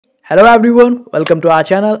Hello everyone, welcome to our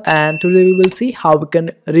channel, and today we will see how we can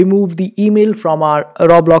remove the email from our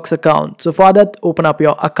Roblox account. So for that, open up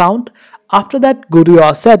your account. After that, go to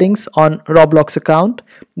your settings on Roblox account,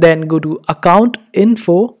 then go to account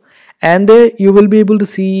info, and there you will be able to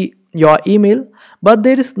see your email, but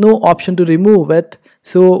there is no option to remove it.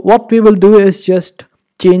 So what we will do is just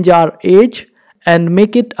change our age and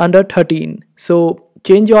make it under 13. So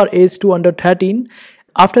change your age to under 13.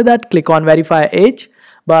 After that, click on verify age,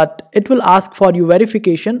 but it will ask for your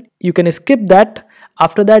verification. You can skip that.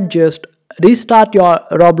 After that, just restart your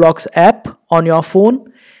Roblox app on your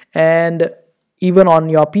phone and even on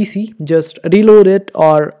your PC. Just reload it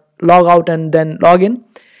or log out and then log in,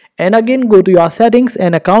 and again go to your settings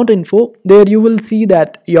and account info. There you will see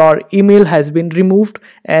that your email has been removed,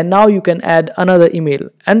 and now you can add another email,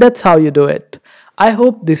 and that's how you do it. I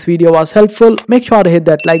hope this video was helpful. Make sure to hit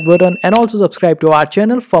that like button and also subscribe to our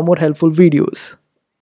channel for more helpful videos.